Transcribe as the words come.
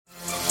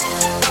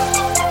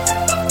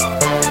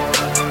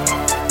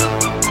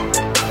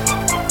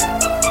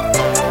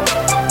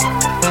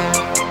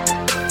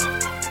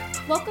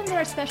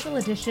special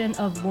edition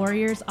of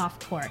Warriors Off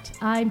Court.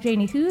 I'm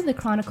Janie Hu, the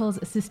Chronicle's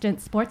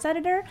assistant sports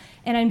editor,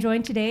 and I'm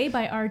joined today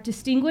by our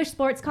distinguished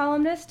sports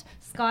columnist,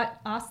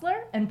 Scott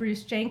Ostler and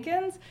Bruce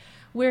Jenkins.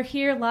 We're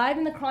here live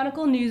in the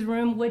Chronicle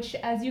newsroom, which,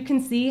 as you can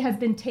see, has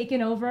been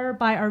taken over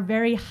by our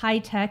very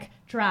high-tech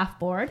draft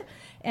board.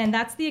 And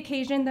that's the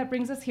occasion that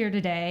brings us here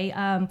today.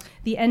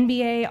 The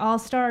NBA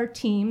All-Star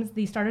teams,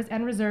 the starters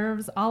and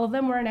reserves, all of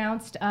them were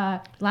announced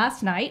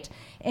last night.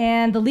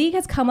 And the league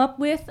has come up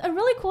with a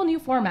really cool new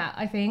format,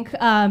 I think,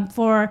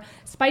 for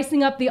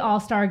spicing up the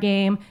All-Star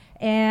game.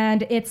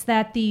 And it's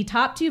that the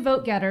top two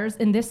vote getters,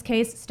 in this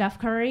case, Steph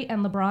Curry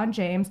and LeBron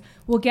James,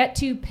 will get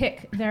to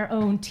pick their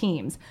own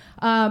teams.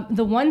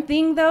 The one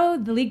thing, though,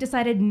 the league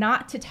decided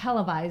not to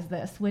televise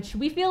this, which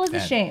we feel is a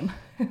shame.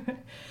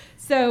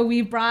 So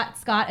we brought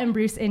Scott and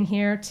Bruce in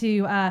here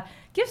to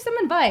give some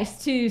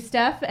advice to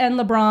Steph and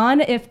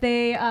LeBron if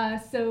they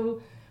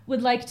so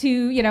would like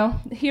to,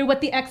 hear what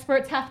the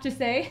experts have to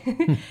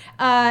say.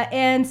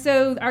 And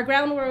so our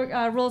ground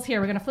rules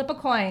here, we're going to flip a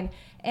coin,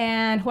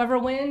 and whoever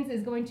wins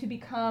is going to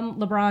become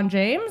LeBron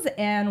James,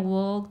 and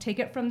we'll take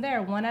it from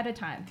there, one at a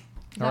time.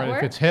 Does all right, that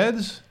work? if it's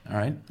heads, all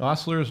right,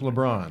 Ostler's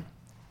LeBron.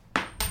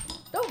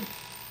 Oh.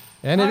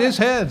 And it is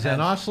heads, and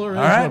Ostler is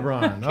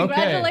LeBron. Okay.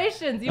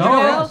 Congratulations. You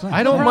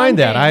I don't mind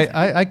that.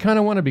 I kind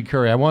of want to be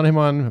Curry. I want him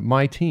on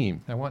my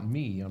team. I want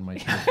me on my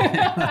team.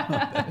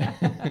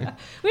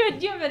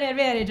 You have an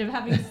advantage of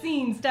having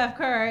seen Steph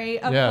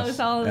Curry up close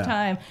all the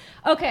time.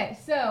 Okay,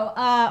 so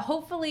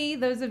hopefully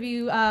those of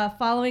you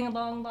following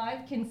along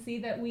live can see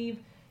that we've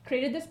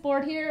created this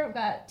board here. We've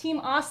got Team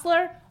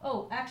Ostler.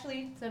 Oh,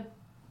 actually, to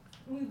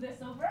move this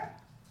over.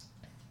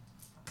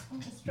 I'm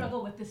going to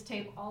struggle with this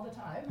tape all the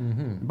time.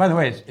 Mm-hmm. By the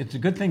way, it's a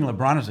good thing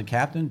LeBron is the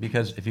captain,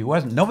 because if he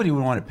wasn't, nobody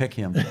would want to pick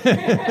him.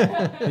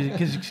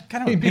 Because he's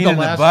kind of a pain in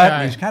the butt,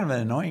 and he's kind of an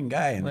annoying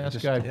guy. And last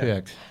guy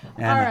picked.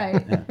 And, all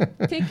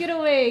right. Take it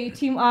away,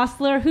 Team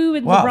Ostler. Who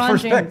would LeBron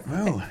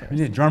James? We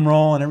need a drum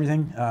roll and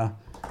everything.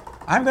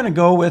 I'm going to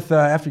go with,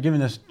 after giving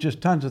this just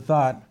tons of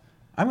thought,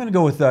 I'm going to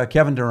go with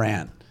Kevin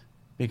Durant.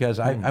 Because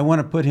I want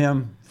to put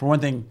him, for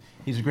one thing,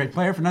 he's a great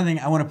player. For another thing,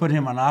 I want to put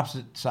him on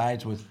opposite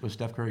sides with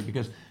Steph Curry,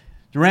 because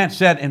Durant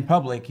said in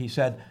public, he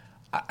said,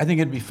 I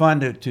think it'd be fun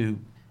to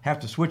have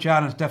to switch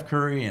out on Steph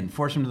Curry and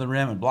force him to the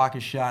rim and block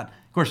his shot.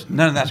 Of course,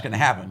 none of that's going to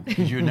happen,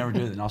 because you would never do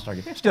it in an All-Star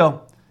game.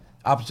 Still,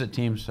 opposite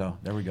teams, so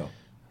there we go.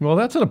 Well,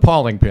 that's an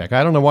appalling pick.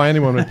 I don't know why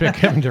anyone would pick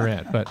Kevin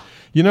Durant. But,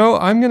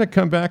 I'm going to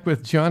come back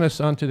with Giannis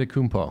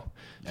Antetokounmpo.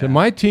 So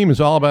my team is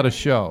all about a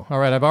show. All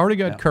right, I've already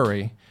got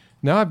Curry.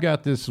 Now I've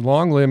got this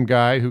long-limbed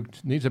guy who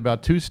needs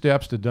about 2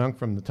 steps to dunk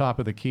from the top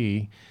of the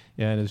key,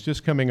 and is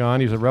just coming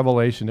on. He's a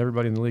revelation.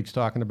 Everybody in the league's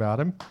talking about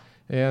him,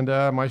 and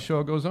my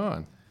show goes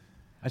on.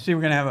 I see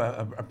we're going to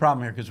have a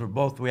problem here, because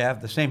we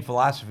have the same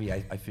philosophy,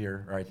 I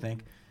fear, or I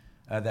think,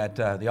 that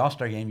the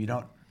All-Star game, you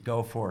don't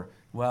go for,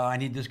 well, I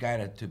need this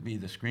guy to be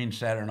the screen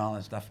setter and all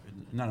that stuff.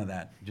 None of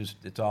that.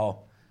 Just it's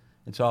all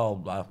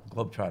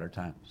Globetrotter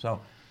time. So,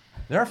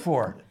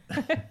 therefore,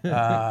 who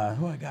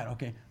I got?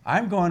 Okay,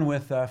 I'm going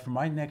with for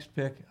my next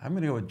pick. I'm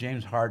going to go with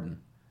James Harden,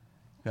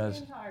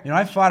 because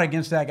I fought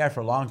against that guy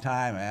for a long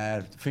time. I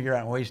had to figure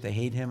out ways to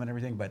hate him and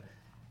everything, but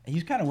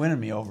he's kind of winning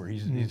me over.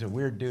 He's a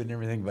weird dude and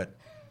everything, but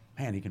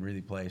man, he can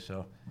really play.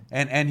 So,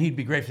 and he'd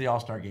be great for the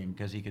All-Star game,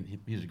 because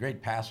he's a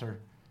great passer,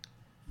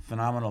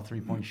 phenomenal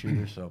 3-point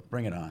shooter. So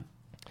bring it on.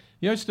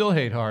 I still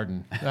hate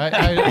Harden.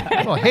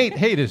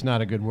 Hate is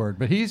not a good word,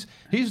 but he's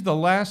the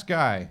last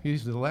guy.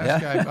 He's the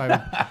last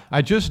guy.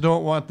 I just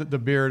don't want the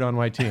beard on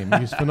my team.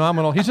 He's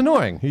phenomenal. He's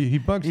annoying. He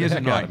bugs the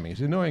heck out of me.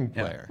 He's an annoying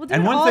player. Well, they're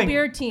an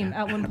all-beard team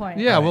at one point.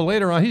 Yeah, well,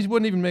 later on, he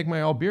wouldn't even make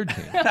my all-beard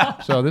team.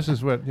 So this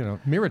is what,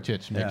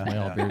 Mirotic makes my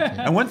all-beard team.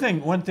 And one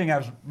thing I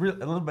was a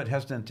little bit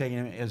hesitant taking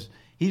him is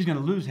he's going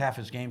to lose half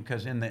his game,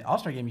 because in the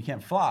All-Star game you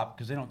can't flop,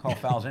 because they don't call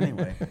fouls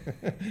anyway.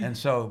 And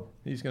so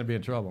he's going to be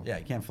in trouble. Yeah,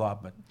 he can't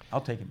flop, but I'll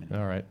take him anyway.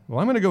 All right. Well,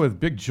 I'm going to go with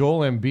Big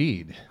Joel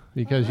Embiid,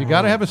 because you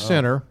got to have a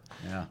center.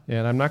 Yeah.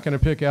 And I'm not going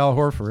to pick Al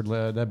Horford.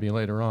 That'd be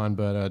later on.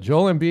 But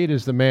Joel Embiid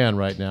is the man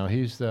right now.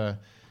 He's the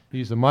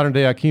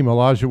modern-day Hakeem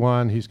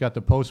Olajuwon. He's got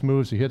the post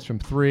moves. He hits from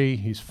 3.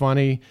 He's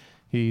funny.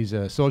 He's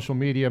a social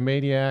media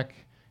maniac.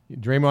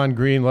 Draymond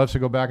Green loves to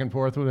go back and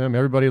forth with him.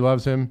 Everybody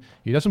loves him.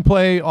 He doesn't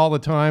play all the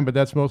time, but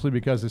that's mostly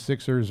because the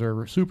Sixers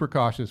are super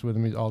cautious with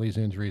him, all these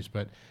injuries.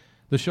 But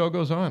the show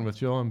goes on with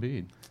Joel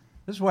Embiid.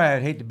 This is why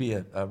I'd hate to be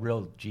a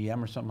real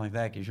GM or something like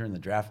that, because you're in the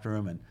draft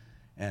room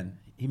and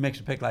he makes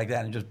a pick like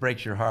that and just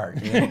breaks your heart.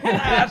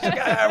 That's the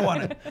guy I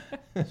wanted.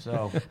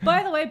 So.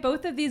 By the way,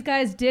 both of these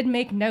guys did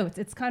make notes.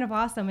 It's kind of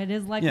awesome. It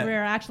is like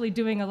we're actually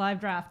doing a live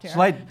draft here.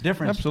 Slight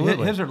difference.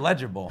 Absolutely. His are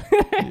legible.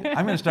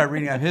 I'm going to start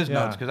reading out his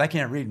notes, because I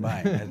can't read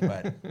mine.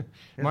 But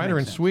mine are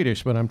in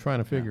Swedish, but I'm trying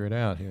to figure it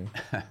out here.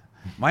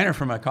 Mine are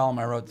from a column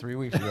I wrote 3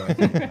 weeks ago, I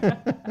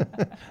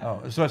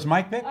think. So it's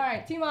Mike pick? All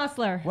right, Team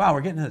Ostler. Wow,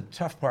 we're getting to the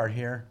tough part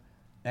here.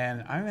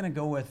 And I'm going to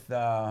go with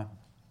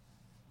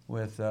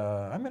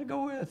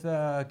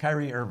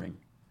Kyrie Irving.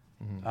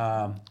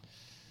 Mm-hmm.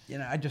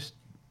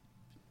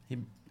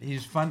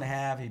 He's fun to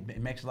have. He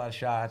makes a lot of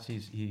shots.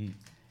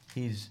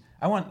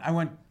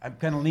 I'm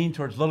kind of lean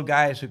towards little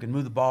guys who can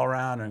move the ball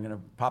around and are going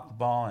to pop the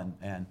ball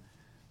and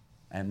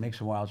make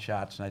some wild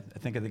shots. And I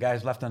think of the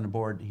guys left on the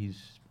board,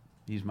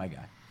 he's my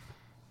guy.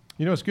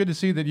 You know, it's good to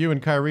see that you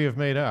and Kyrie have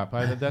made up.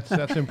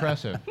 That's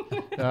impressive.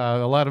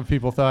 A lot of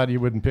people thought you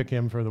wouldn't pick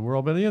him for the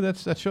world, but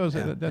that shows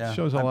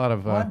a lot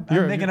of.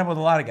 I'm making up with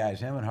a lot of guys,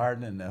 him and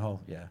Harden and the whole.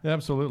 Yeah,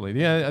 absolutely.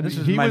 Yeah, this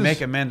is my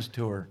make amends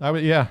tour. I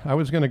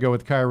was going to go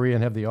with Kyrie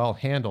and have the all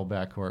handle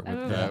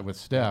backcourt with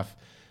Steph.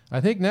 I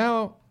think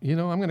now, I'm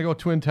going to go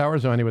Twin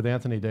Towers on you with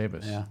Anthony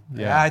Davis.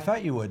 Yeah. I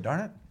thought you would.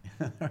 Darn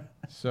it.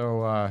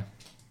 So,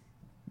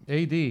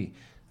 AD.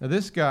 Now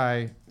this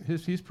guy,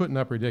 he's putting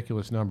up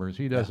ridiculous numbers.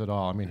 He does it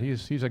all. I mean,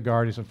 he's a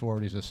guard, he's a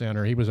forward, he's a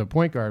center. He was a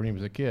point guard when he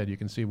was a kid. You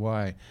can see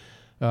why.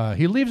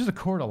 He leaves the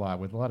court a lot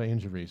with a lot of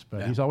injuries,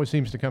 but he always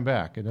seems to come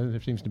back.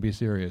 It seems to be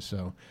serious.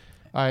 So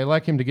I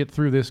like him to get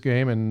through this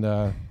game, and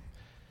the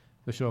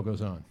show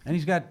goes on. And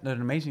he's got an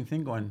amazing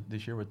thing going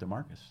this year with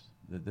DeMarcus.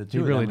 The two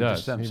he of really them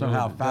does.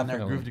 Somehow found their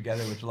groove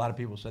together, which a lot of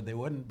people said they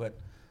wouldn't. But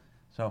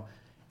so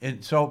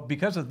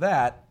because of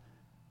that,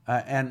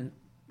 and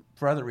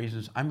for other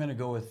reasons, I'm going to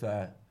go with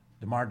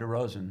DeMar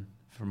DeRozan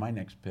for my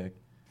next pick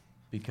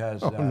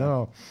because. Oh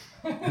no!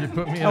 You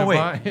put me in a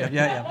bind.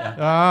 Yeah.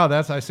 Oh,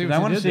 I see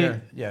what you did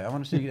there. Yeah, I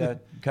want to see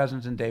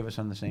Cousins and Davis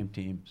on the same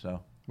team. So.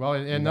 Well,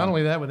 and not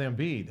only that with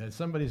Embiid,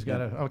 somebody's got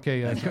to.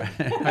 Okay,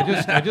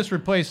 I just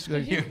replaced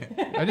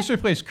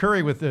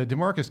Curry with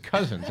DeMarcus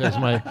Cousins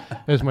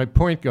as my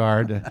point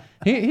guard.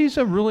 He's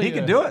a really he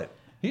can do it.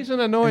 He's an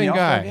annoying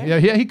guy.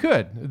 Yeah, he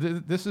could.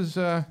 This is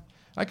I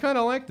kind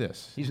of like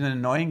this. He's an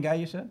annoying guy,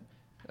 you said.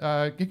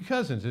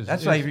 Cousins is.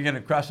 That's why if you're going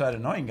to cross out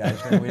annoying guys,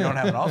 then we don't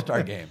have an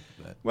all-star game.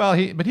 Well,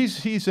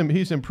 he's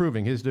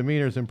improving. His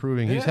demeanor's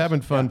improving. He's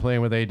having fun playing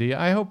with AD.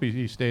 I hope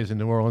he stays in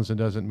New Orleans and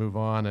doesn't move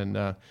on.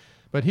 And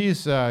but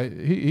he's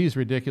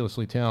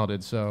ridiculously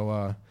talented.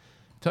 So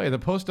tell you, the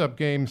post-up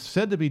game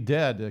said to be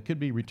dead could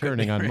be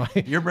returning on my.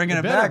 You're bringing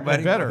it back,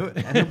 buddy. Better.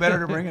 And who better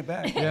to bring it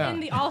back?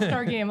 In the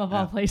All-Star game of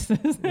all places.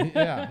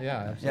 Yeah,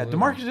 absolutely. Yeah,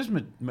 DeMarcus is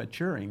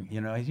maturing.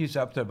 He's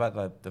up to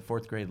about the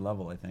fourth grade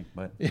level, I think.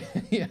 But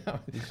yeah,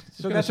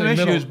 still got some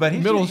issues. But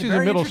he's a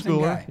middle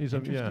schooler. Guy. He's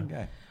an interesting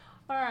guy.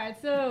 All right,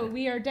 so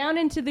we are down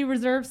into the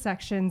reserve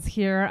sections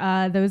here.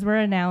 Those were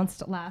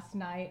announced last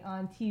night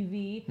on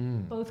TV.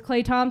 Both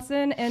Klay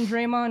Thompson and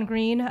Draymond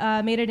Green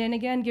made it in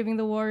again, giving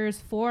the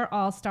Warriors 4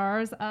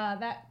 All-Stars.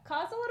 That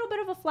caused a little bit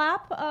of a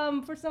flap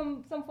for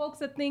some folks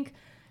that think,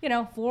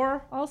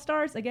 4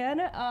 All-Stars again.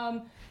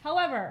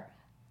 However,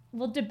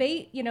 we'll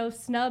debate,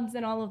 snubs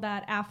and all of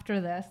that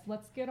after this.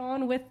 Let's get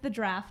on with the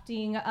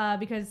drafting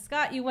because,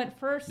 Scott, you went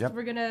first. Yep.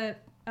 We're going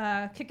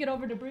to kick it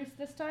over to Bruce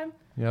this time.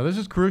 Yeah, this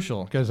is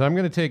crucial because I'm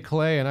going to take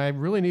Klay, and I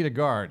really need a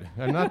guard.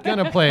 I'm not going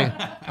to play.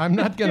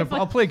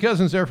 I'll play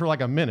Cousins there for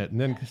like a minute, and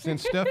then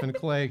since Steph and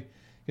Klay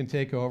can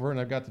take over, and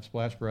I've got the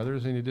Splash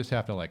Brothers, and you just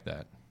have to like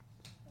that.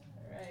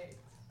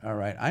 All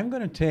right. I'm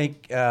going to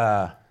take.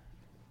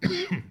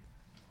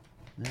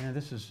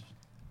 This is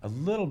a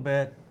little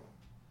bit.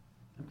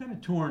 I'm kind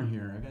of torn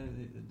here. I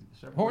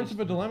got horns of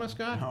a dilemma,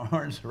 Scott.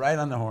 Horns, right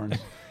on the horns,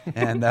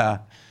 and I'm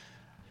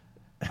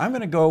going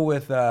to go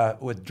with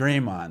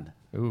Draymond.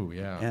 Ooh,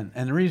 yeah.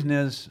 And the reason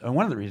is,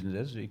 one of the reasons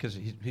is because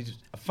he's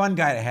a fun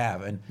guy to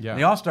have. And in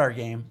the All-Star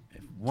game,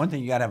 one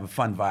thing, you got to have a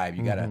fun vibe.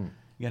 You got to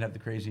have the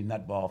crazy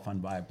nutball fun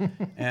vibe.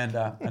 And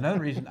another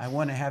reason, I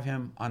want to have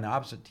him on the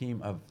opposite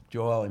team of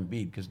Joel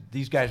Embiid because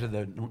these guys are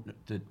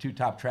the two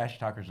top trash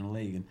talkers in the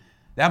league. And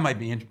that might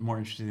be more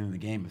interesting in the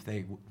game if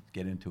they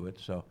get into it.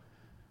 So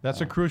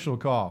that's a crucial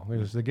call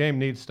because the game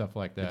needs stuff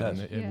like that,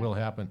 and it will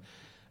happen.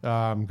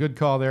 Good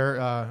call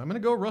there. I'm going to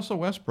go Russell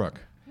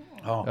Westbrook.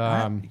 You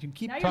can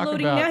keep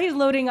talking about. Now he's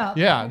loading up.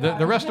 Yeah,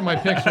 the rest of my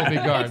picks will be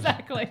guards.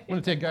 Exactly. I'm going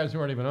to take guys who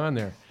aren't even on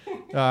there.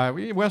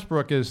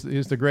 Westbrook is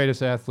the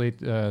greatest athlete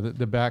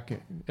the back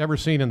ever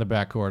seen in the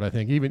backcourt. I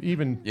think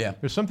even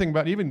there's something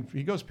about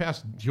he goes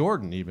past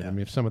Jordan even. I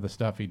mean, some of the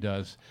stuff he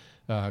does,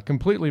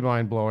 completely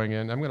mind blowing.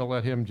 And I'm going to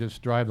let him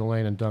just drive the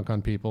lane and dunk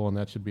on people, and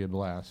that should be a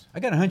blast. I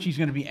got a hunch he's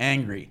going to be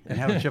angry and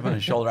have a chip on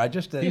his shoulder.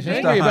 He's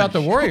angry about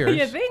the Warriors.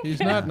 You think? He's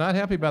not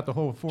happy about the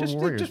whole 4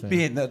 Warriors just thing.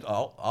 Being that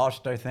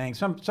all-star thing,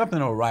 something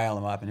will rile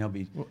him up, and he'll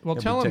be. Well,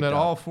 tell him that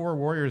all 4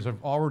 Warriors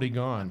have already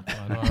gone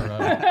on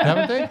our,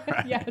 haven't they?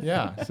 Yes.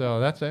 Yeah.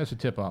 So that's a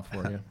tip off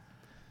for you.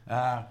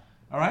 All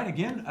right.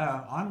 Again,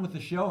 on with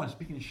the show. And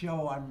speaking of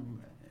show,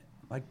 I'm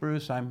like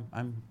Bruce. I'm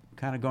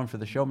kind of going for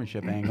the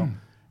showmanship angle.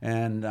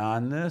 And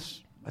on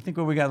this, I think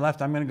what we got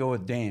left, I'm going to go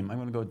with Dame. I'm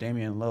going to go with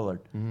Damian Lillard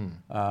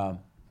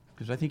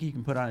because I think he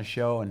can put on a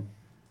show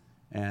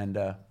and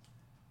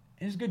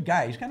he's a good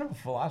guy. He's kind of a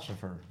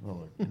philosopher,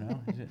 Lillard.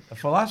 He's a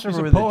philosopher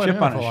he's with a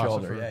chip on his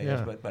shoulder.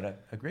 Yeah.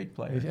 But a great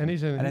player. And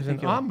he's an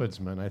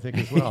ombudsman, I think,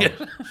 as well.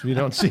 Which we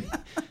don't see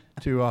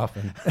too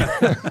often.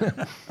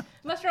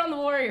 Unless you're on the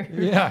Warriors.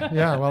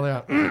 Yeah. Well,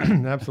 yeah,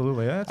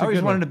 absolutely. That's I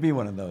always wanted to be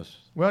one of those.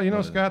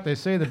 Well, Scott, they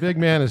say the big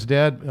man is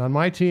dead. On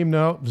my team,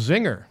 no.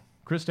 Zinger.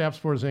 Kristaps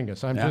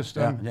Porzingis.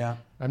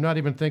 I'm not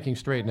even thinking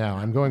straight now.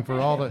 I'm going for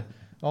all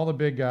all the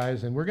big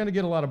guys, and we're going to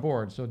get a lot of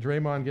boards. So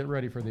Draymond, get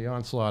ready for the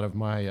onslaught of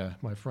my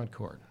my front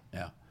court.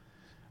 Yeah.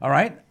 All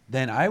right.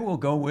 Then I will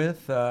go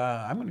with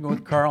I'm going to go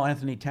with Karl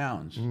Anthony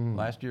Towns,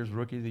 last year's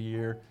Rookie of the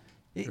Year.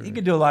 He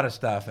can do a lot of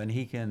stuff, and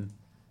he can.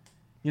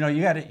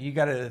 You got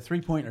a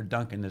 3-pointer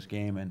dunk in this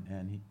game,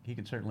 and he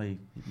can certainly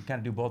kind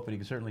of do both, but he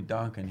can certainly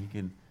dunk, and he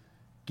can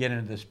get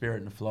into the spirit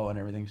and the flow and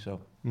everything.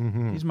 So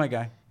he's my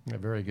guy. Yeah,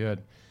 very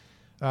good.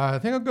 I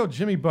think I'll go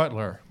Jimmy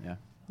Butler. Yeah.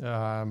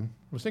 I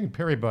was thinking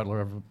Perry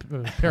Butler of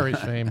Perry's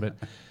fame, but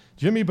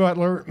Jimmy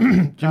Butler.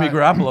 Jimmy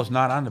Garoppolo's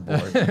not on the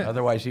board.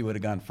 Otherwise, he would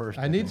have gone first.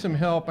 I need some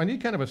help. I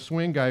need kind of a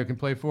swing guy who can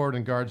play forward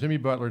and guard. Jimmy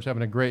Butler's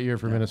having a great year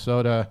for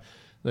Minnesota.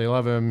 They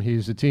love him.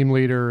 He's the team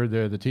leader.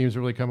 The team's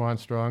really come on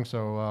strong,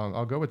 so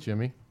I'll go with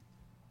Jimmy.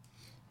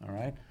 All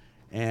right.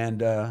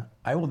 And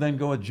I will then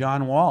go with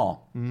John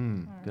Wall.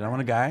 Because I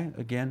want a guy,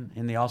 again,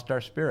 in the all-star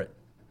spirit.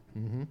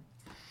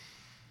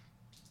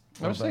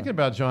 I was thinking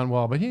about John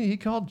Wall, but he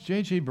called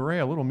J.J.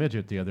 Barea a little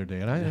midget the other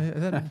day, and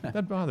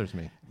that bothers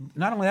me.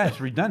 Not only that,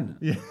 it's redundant.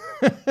 Yeah.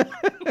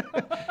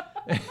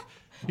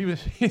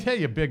 He tell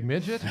you big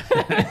midget.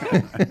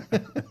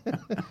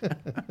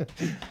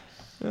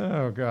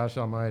 Oh gosh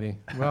almighty.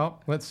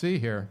 Well, let's see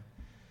here.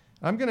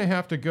 I'm going to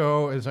have to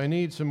go as I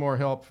need some more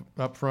help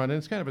up front, and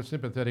it's kind of a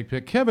sympathetic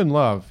pick. Kevin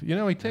Love. He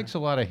takes a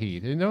lot of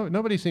heat.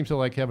 Nobody seems to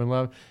like Kevin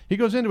Love. He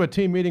goes into a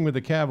team meeting with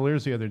the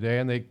Cavaliers the other day,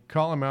 and they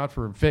call him out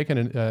for faking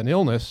an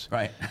illness.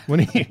 Right.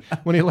 when he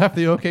left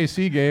the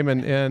OKC game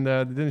and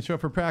didn't show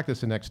up for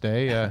practice the next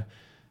day.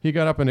 He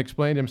got up and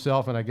explained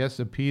himself, and I guess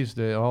appeased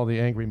all the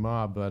angry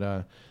mob.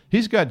 But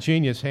he's got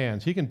genius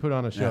hands. He can put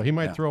on a show. He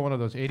might throw one of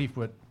those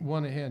 80-foot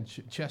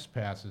one-hand chest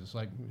passes,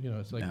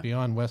 it's like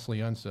beyond Wesley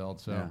Unseld.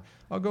 So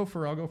I'll go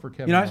for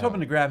Kevin. I was hoping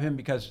to grab him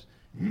because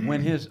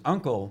when his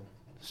uncle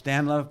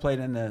Stan Love played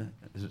in the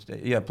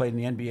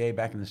NBA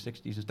back in the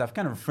 '60s and stuff,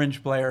 kind of a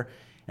fringe player,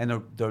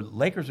 and the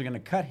Lakers are going to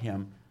cut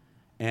him.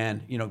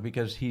 And,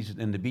 because he's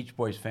in the Beach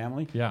Boys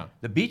family. Yeah.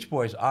 The Beach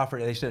Boys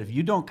they said, if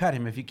you don't cut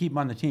him, if you keep him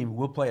on the team,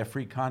 we'll play a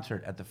free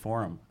concert at the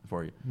Forum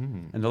for you.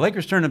 And the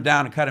Lakers turned him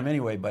down and cut him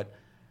anyway. But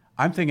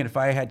I'm thinking if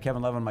I had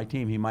Kevin Love on my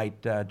team, he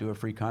might do a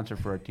free concert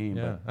for our team.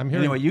 Yeah. But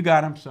anyway, you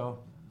got him, so.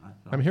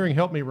 I'm hearing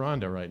Help Me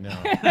Rhonda right now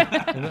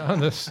on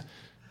this,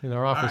 in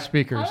our office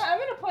speakers. I'm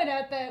going to point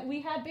out that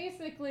we had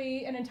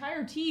basically an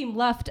entire team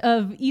left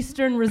of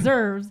Eastern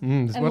reserves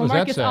and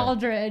LaMarcus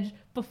Aldridge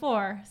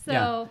before.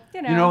 So,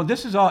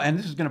 this is all, and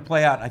this is going to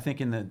play out, I think,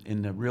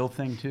 in the real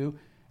thing, too.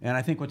 And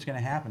I think what's going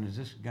to happen is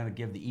this is going to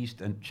give the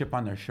East a chip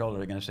on their shoulder.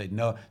 They're going to say,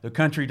 no, the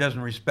country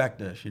doesn't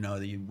respect us,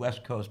 the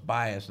West Coast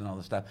bias and all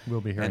this stuff. We'll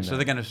be hearing And so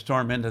they're going to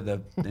storm into the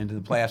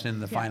playoffs, into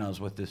the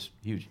finals with this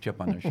huge chip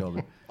on their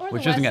shoulder,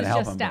 which the isn't going to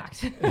help just them.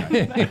 Stacked.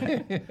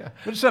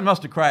 But it's something else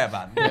to cry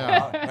about.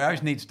 Yeah. I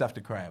always need stuff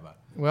to cry about.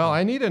 Well,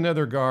 I need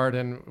another guard.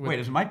 Wait,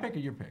 is it my pick or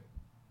your pick?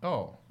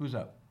 Oh. Who's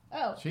up?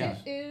 Oh, Jeez.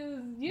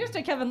 you just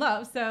did Kevin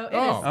Love, so it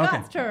is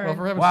Scott's turn. Well,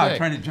 for heaven's Wow, sake.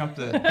 trying to jump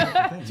the thing.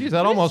 Jeez,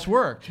 that almost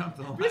worked. Jump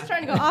the line. We're just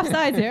trying to go off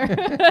sides here.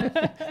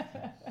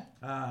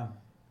 I'm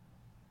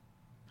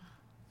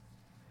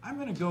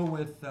going to go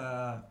with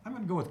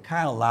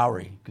Kyle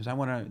Lowry because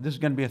this is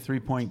going to be a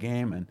 3-point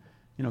game, and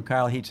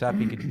Kyle heats up.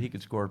 He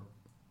could score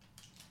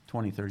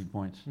 20, 30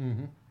 points.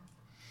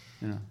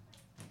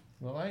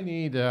 Well, I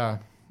need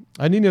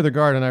another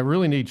guard, and I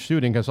really need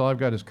shooting because all I've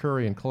got is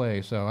Curry and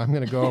Clay. So I'm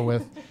going to go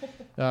with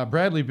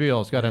Bradley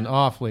Beal's got an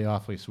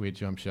awfully sweet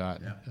jump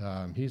shot.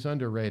 Yeah. He's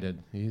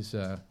underrated. He's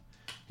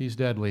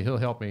deadly. He'll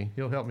help me.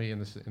 He'll help me in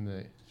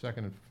the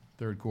second and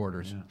third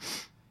quarters.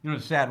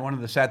 Yeah. One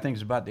of the sad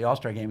things about the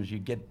All-Star game is you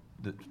get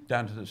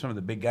down to some of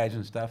the big guys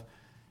and stuff,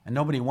 and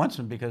nobody wants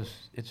them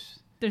because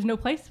there's no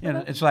place for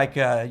them. It's like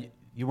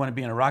you want to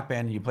be in a rock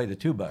band and you play the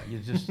tuba.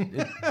 It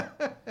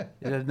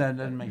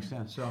doesn't make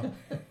sense. So,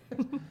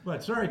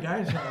 but sorry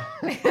guys,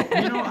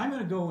 I'm going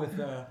to go with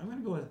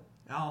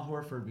Al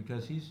Horford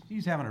because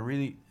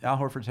Al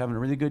Horford's having a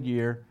really good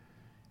year,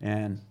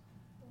 and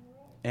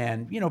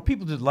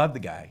people just love the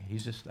guy.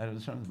 He's just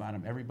there's something about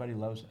him. Everybody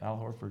loves Al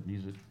Horford.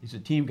 He's a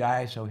team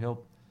guy, so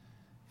he'll,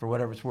 for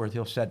whatever it's worth,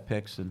 he'll set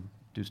picks and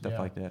do stuff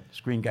like that.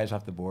 Screen guys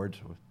off the boards.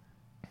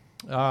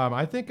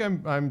 I think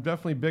I'm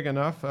definitely big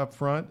enough up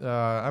front.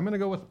 I'm going to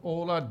go with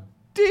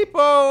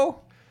Oladipo,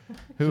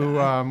 who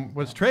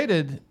was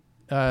traded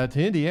to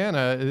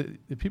Indiana.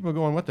 People are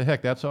going, what the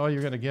heck? That's all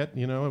you're going to get,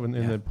 in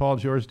the Paul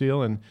George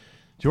deal. And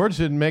George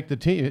didn't make the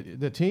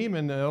team,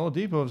 and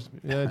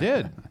Oladipo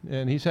did,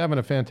 and he's having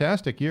a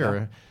fantastic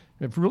year.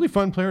 A really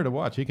fun player to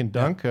watch. He can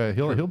dunk.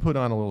 He'll put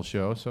on a little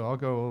show. So I'll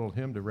go a little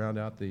him to round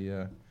out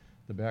the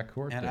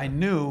backcourt. And there. I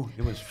knew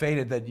it was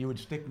fated that you would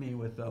stick me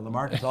with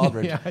LaMarcus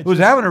Aldridge, who's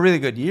having a really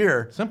good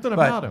year. Something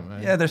about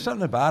him. Yeah, there's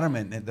something about him,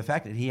 and the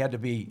fact that he had to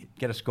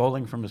get a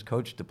scolding from his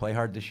coach to play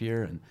hard this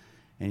year, and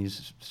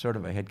he's sort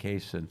of a head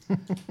case.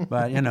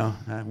 But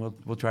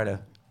we'll try to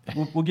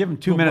we'll give him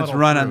 2 minutes to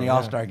run on the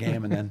All-Star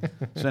game, and then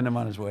send him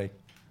on his way.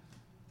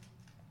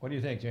 What do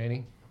you think,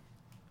 Janie?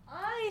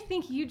 I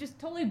think you just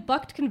totally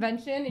bucked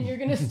convention and you're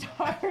going to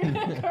start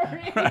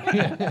Curry.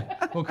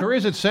 Well,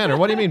 Curry's at center.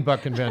 What do you mean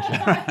buck convention?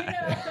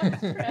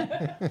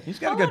 He's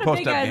got a good post-up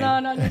big guys game.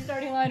 on your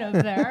starting lineup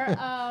there.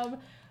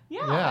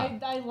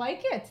 I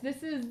like it.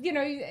 This is,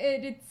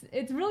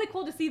 it's really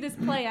cool to see this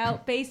play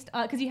out based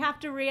because you have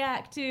to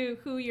react to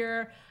who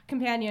your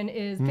companion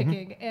is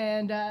picking,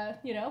 and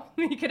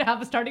you could have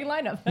a starting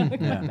lineup.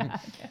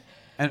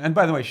 And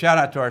by the way, shout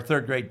out to our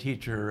third grade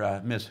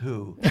teacher, Miss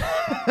Who,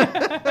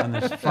 on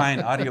this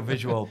fine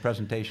audiovisual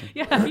presentation.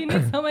 Yeah, if you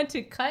need someone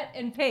to cut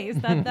and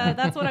paste,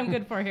 that's what I'm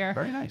good for here.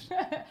 Very nice.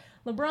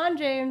 LeBron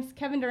James,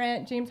 Kevin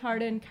Durant, James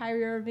Harden,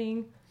 Kyrie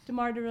Irving,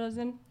 DeMar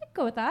DeRozan. I'd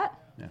go with that.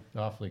 Yeah.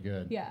 Awfully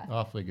good. Yeah.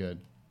 Awfully good.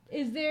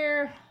 Is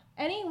there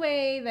any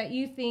way that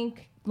you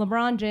think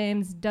LeBron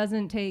James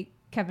doesn't take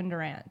Kevin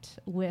Durant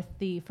with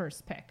the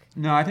first pick?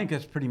 No, I think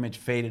that's pretty much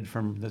faded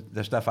from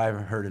the stuff I've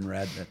heard and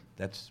read.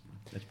 That's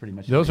pretty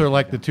much. Those are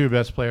like the two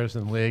best players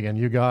in the league, and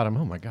you got them.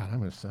 Oh my God,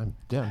 I'm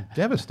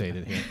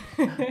devastated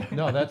here.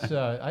 No, that's.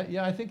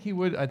 I think he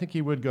would. I think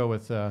he would go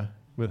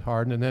with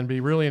Harden, and then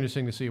be really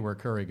interesting to see where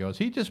Curry goes.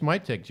 He just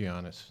might take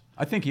Giannis.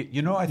 I think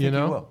he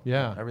will.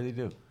 Yeah, I really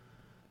do.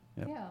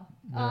 Yep.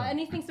 Yeah.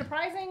 Anything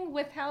surprising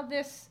with how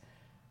this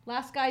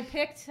last guy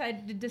picked?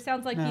 It just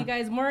sounds like you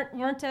guys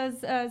weren't as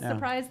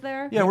surprised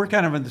there. Yeah, we're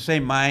kind of in the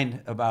same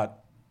mind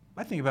about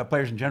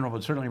players in general,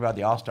 but certainly about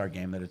the All-Star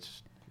game, that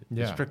it's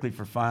strictly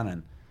for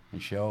fun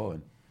and show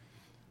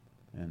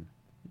and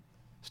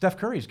Steph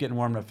Curry's getting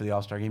warmed up for the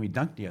All-Star game. He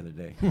dunked the other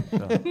day.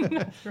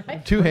 So.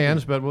 Right. Two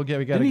hands, but we got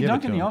to give it to him. Didn't he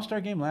dunk in the All-Star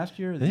game last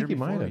year? Or the I year think he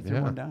before? might have. He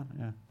threw one down.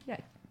 Yeah. Yeah.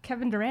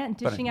 Kevin Durant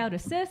dishing out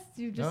assists.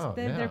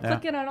 They're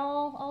clicking on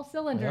all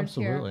cylinders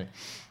Absolutely. here.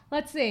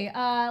 Let's see.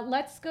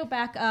 Let's go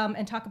back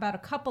and talk about a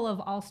couple of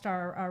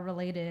All-Star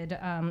related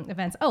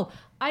events. Oh,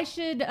 I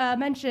should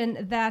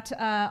mention that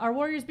our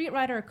Warriors beat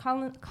writer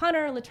Connor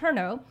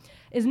Letourneau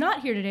is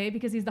not here today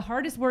because he's the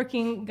hardest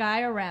working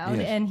guy around.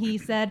 Yes. And he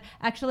said,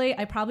 actually,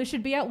 I probably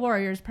should be at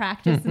Warriors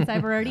practice since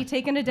I've already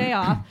taken a day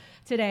off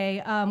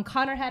today.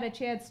 Connor had a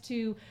chance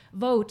to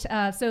vote.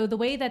 So the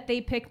way that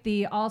they picked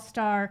the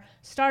All-Star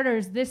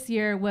starters this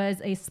year was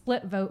a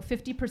split vote,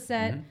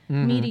 50%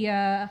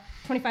 media,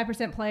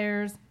 25%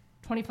 players,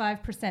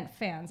 25%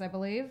 fans, I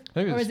believe. I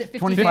think or is it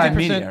 25 50%?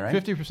 media, right?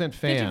 50%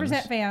 fans.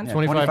 50% fans. Yeah,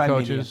 25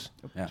 coaches,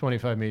 media. Yeah.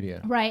 25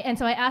 media. Right, and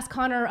so I asked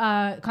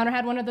Connor. Connor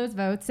had one of those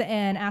votes,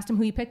 and asked him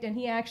who he picked, and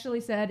he actually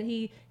said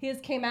his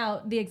came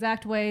out the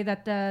exact way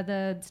that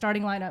the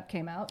starting lineup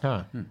came out.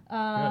 Huh.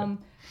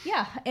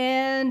 Yeah,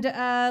 and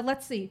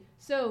let's see.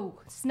 So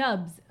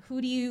snubs. Who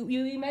do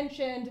you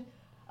mentioned?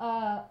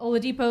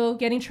 Oladipo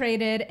getting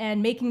traded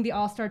and making the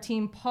All-Star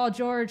team. Paul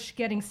George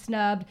getting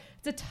snubbed.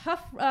 It's a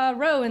tough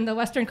row in the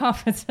Western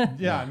Conference.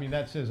 Yeah, I mean,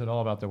 that says it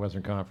all about the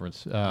Western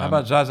Conference. How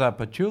about Zaza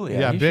Pachulia?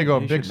 Yeah, He big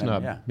should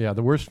snub. been, Yeah,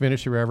 the worst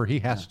finisher ever. He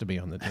has to be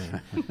on the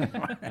team.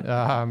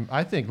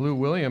 I think Lou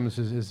Williams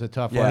is a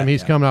tough one. I mean,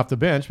 he's coming off the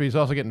bench, but he's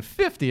also getting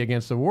 50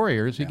 against the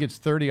Warriors. He gets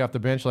 30 off the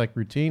bench like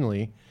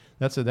routinely.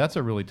 That's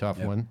a really tough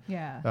one.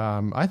 Yeah.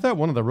 I thought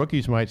one of the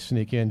rookies might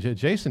sneak in.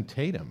 Jason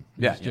Tatum.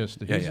 Yeah, He's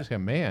just a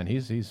man.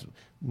 He's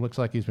looks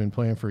like he's been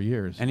playing for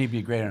years. And he'd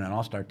be great on an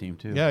All-Star team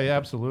too. Yeah,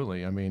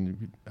 absolutely. I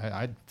mean,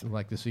 I'd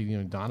like to see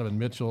Donovan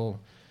Mitchell,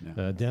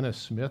 Dennis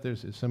Smith.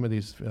 There's some of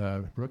these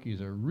rookies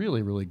are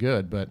really, really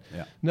good, but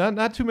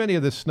not too many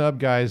of the snub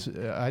guys.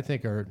 I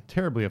think are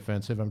terribly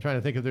offensive. I'm trying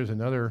to think if there's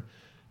another.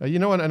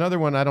 Another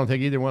one, I don't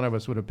think either one of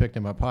us would have picked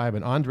him up high,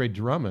 but Andre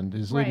Drummond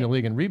is leading the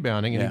league in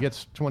rebounding, and he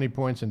gets 20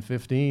 points and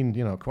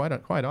 15,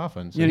 quite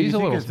often. So he's a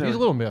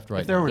little miffed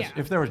right now.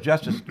 If there was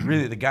justice,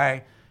 really the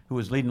guy who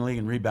was leading the league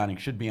in rebounding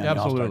should be on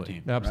the All-Star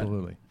team.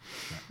 Absolutely.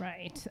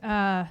 Right.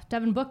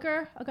 Devin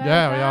Booker, a guy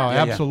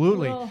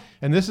absolutely. Well,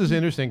 and this is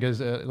interesting because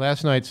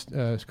last night's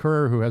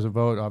Kerr, who has a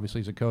vote,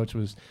 obviously he's a coach,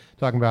 was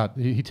talking about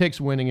he takes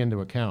winning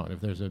into account.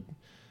 If there's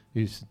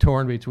he's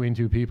torn between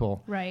two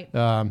people. Right.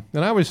 And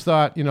I always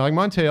thought, like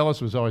Monte Ellis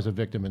was always a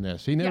victim in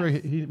this. He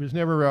was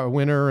never a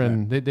winner,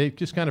 and they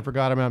just kind of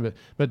forgot about him.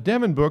 But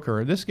Devin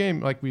Booker, this game,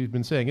 like we've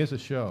been saying, is a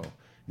show.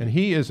 And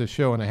he is a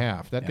show and a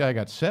half. That guy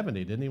got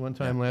 70, didn't he, one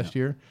time last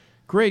year?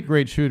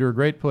 Great shooter,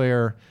 great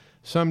player.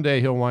 Someday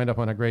he'll wind up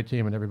on a great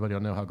team, and everybody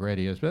will know how great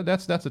he is. But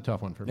that's a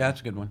tough one for me. Yeah,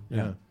 that's a good one.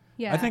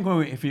 Yeah. I think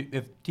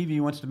if TV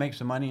wants to make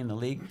some money in the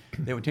league,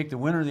 they would take the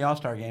winner of the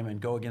All-Star game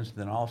and go against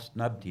an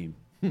all-snub team.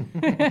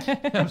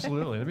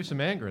 Absolutely. There'd be some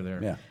anger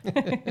there.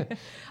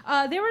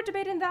 Yeah. They were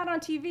debating that on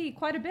TV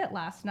quite a bit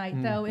last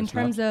night, though, in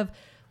terms of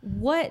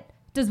what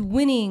does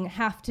winning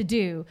have to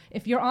do?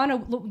 If you're on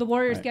the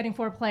Warriors getting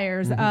 4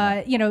 players,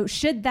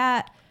 should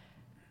that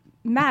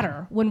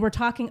matter when we're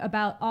talking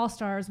about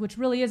All-Stars, which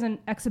really is an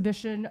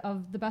exhibition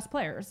of the best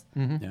players?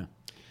 Yeah.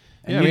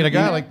 And I mean, a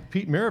guy like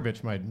Pete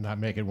Maravich might not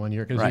make it one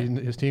year because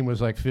his team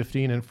was like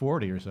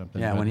 15-40 or something.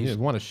 Yeah, when he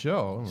won a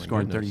show,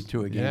 scoring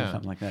 32 a game or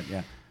something like that.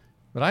 Yeah.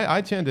 But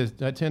I tend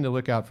to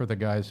look out for the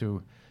guys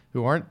who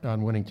aren't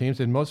on winning teams.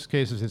 In most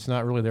cases, it's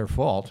not really their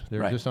fault.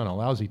 They're just on a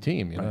lousy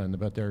team,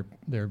 but they're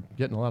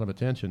getting a lot of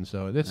attention.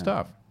 So it's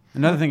tough.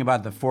 Another thing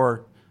about the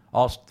four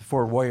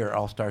Warrior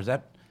All-Stars,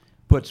 that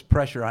puts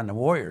pressure on the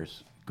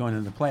Warriors going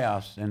into the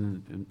playoffs,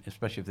 and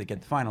especially if they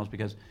get the finals,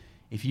 because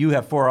if you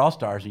have 4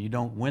 All-Stars and you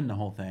don't win the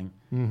whole thing,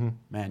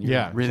 man,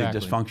 you're really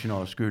exactly. dysfunctional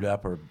or screwed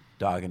up or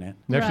dogging it.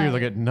 Next year Right. they'll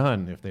get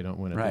none if they don't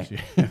win it Right. this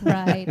year.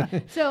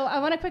 Right. So I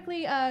want to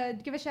quickly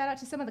give a shout out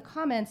to some of the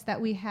comments that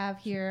we have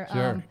here.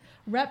 Sure.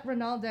 Rep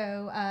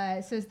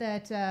Ronaldo says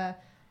that,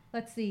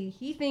 let's see,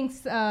 he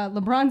thinks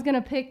LeBron's going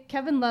to pick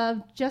Kevin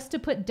Love just to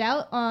put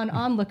doubt on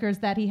onlookers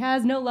that he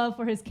has no love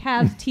for his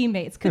Cavs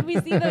teammates. Could we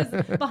see those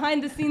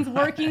behind the scenes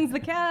workings? The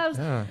Cavs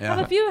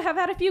have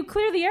had a few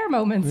clear the air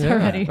moments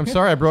already. I'm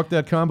sorry I broke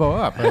that combo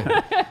up.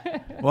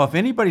 Well, if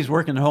anybody's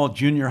working the whole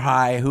junior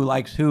high who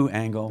likes who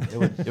angle,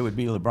 it would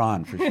be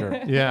LeBron for sure.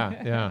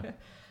 Yeah.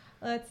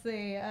 Let's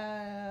see.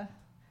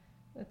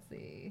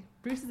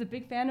 Bruce is a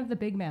big fan of the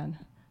big man.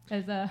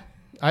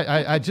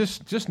 I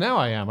just now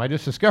I am. I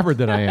just discovered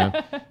that I am.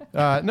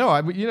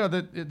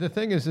 The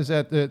thing is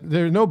that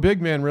there are no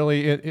big men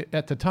really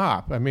at the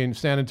top. I mean,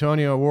 San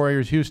Antonio,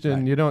 Warriors,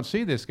 Houston. Right. You don't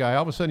see this guy.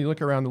 All of a sudden, you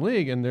look around the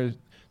league, and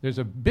there's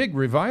a big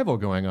revival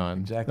going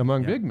on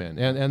among big men,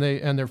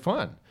 and they're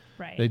fun.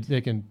 Right. They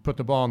can put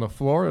the ball on the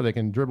floor, or they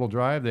can dribble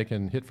drive, they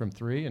can hit from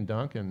 3 and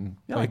dunk and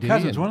play Like D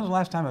Cousins. and- When was the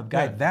last time a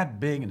guy that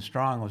big and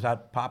strong was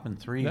out popping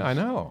threes? Yeah, I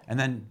know. And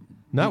then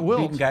Not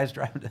Wilt. beating guys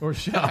driving. or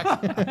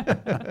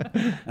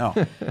Shaq. No.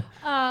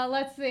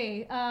 Let's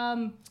see.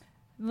 The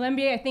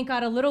NBA, I think,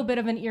 got a little bit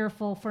of an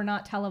earful for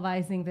not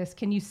televising this.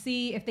 Can you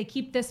see if they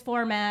keep this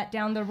format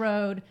down the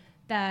road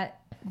that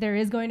there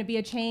is going to be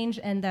a change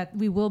and that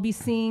we will be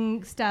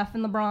seeing Steph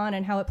and LeBron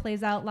and how it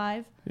plays out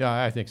live?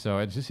 Yeah, I think so.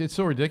 It's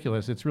so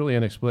ridiculous. It's really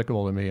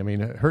inexplicable to me. I mean,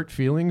 hurt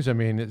feelings. I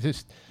mean,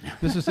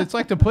 it's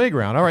like the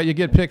playground. All right, you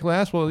get picked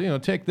last. Well,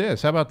 take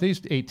this. How about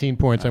these 18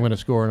 points I'm going to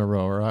score in a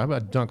row, or how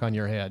about dunk on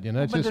your head?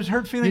 It's But there's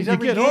hurt feelings you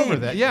every get game. over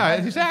that. Yeah,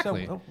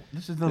 exactly. So,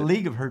 this is the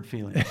league of hurt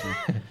feelings.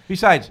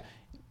 Besides,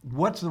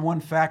 what's the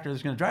one factor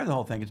that's going to drive the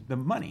whole thing? It's the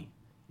money.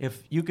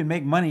 If you can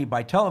make money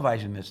by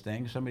televising this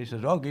thing, somebody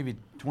says, "Oh, I'll give you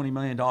 $20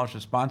 million to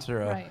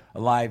sponsor a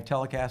live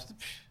telecast."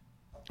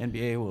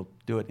 NBA will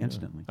do it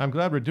instantly. I'm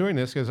glad we're doing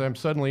this because I'm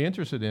suddenly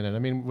interested in it. I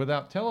mean,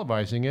 without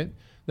televising it,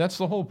 that's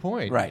the whole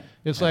point. Right.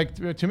 It's like,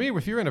 to me,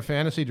 if you're in a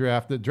fantasy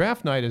draft, the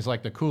draft night is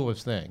like the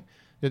coolest thing.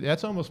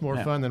 That's almost more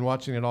fun than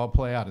watching it all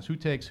play out. It's who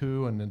takes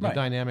who and the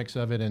dynamics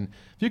of it. And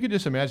if you could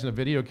just imagine a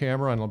video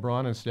camera on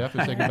LeBron and Steph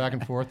as they go back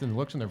and forth and the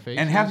looks in their faces.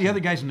 And have the other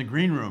guys in the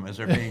green room as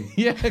they're being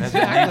Yeah, as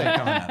their names are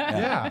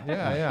coming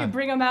Yeah. up. You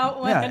bring them out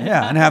one.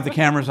 And have the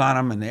cameras on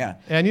them and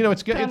And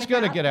it's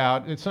going to get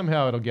out.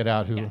 Somehow it'll get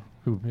out who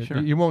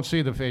you won't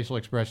see the facial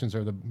expressions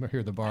or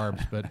hear the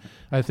barbs, but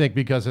I think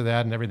because of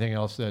that and everything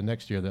else,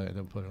 next year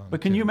they'll put it on. But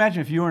can you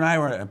imagine if you and I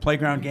were at a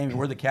playground game and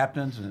we're the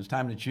captains and it's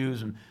time to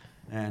choose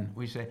and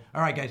we say,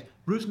 all right, guys,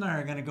 Bruce and I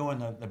are going to go in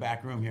the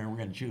back room here and we're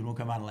going to choose. We'll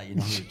come out and let you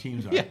know who the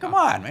teams are. Come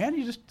on,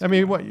 man. I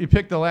mean, what you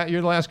picked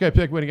you're the last guy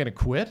picked. What, are you going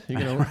to quit?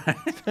 You're going to?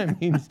 I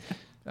mean,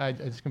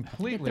 it's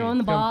completely Throwing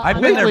the ball. I've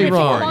been there Leave the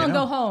before, ball you and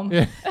know? go home.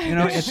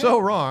 It's so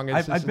wrong.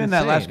 I've been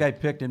that last guy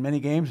picked in many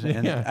games,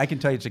 and I can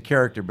tell you it's a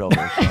character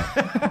builder.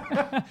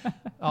 So.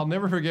 I'll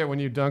never forget when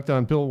you dunked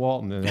on Bill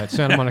Walton at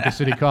Santa Monica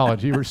City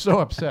College. You were so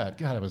upset.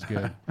 God, it was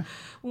good.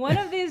 One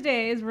of these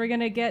days, we're going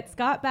to get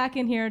Scott back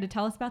in here to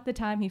tell us about the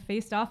time he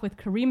faced off with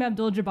Kareem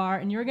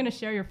Abdul-Jabbar, and you're going to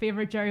share your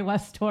favorite Jerry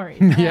West stories.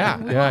 We will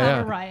have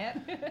a riot.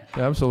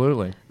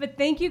 Absolutely. But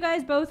thank you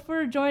guys both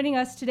for joining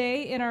us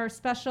today in our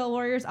special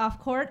Warriors Off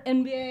Court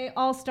NBA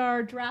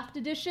All-Star Draft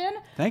Edition.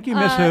 Thank you,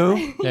 Miss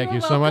Who. Thank you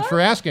so much for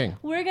asking.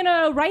 We're going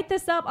to write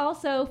this up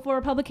also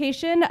for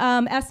publication,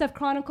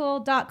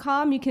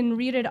 sfchronicle.com. You can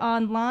read it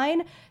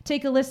online.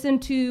 Take a listen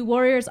to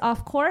Warriors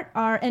Off Court,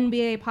 our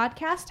NBA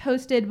podcast,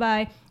 hosted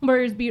by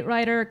Warriors beat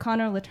writer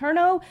Connor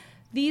Letourneau.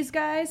 These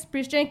guys,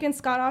 Bruce Jenkins,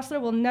 Scott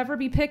Ostler, will never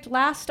be picked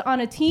last on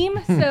a team.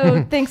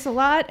 So thanks a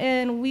lot,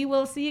 and we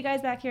will see you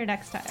guys back here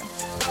next time.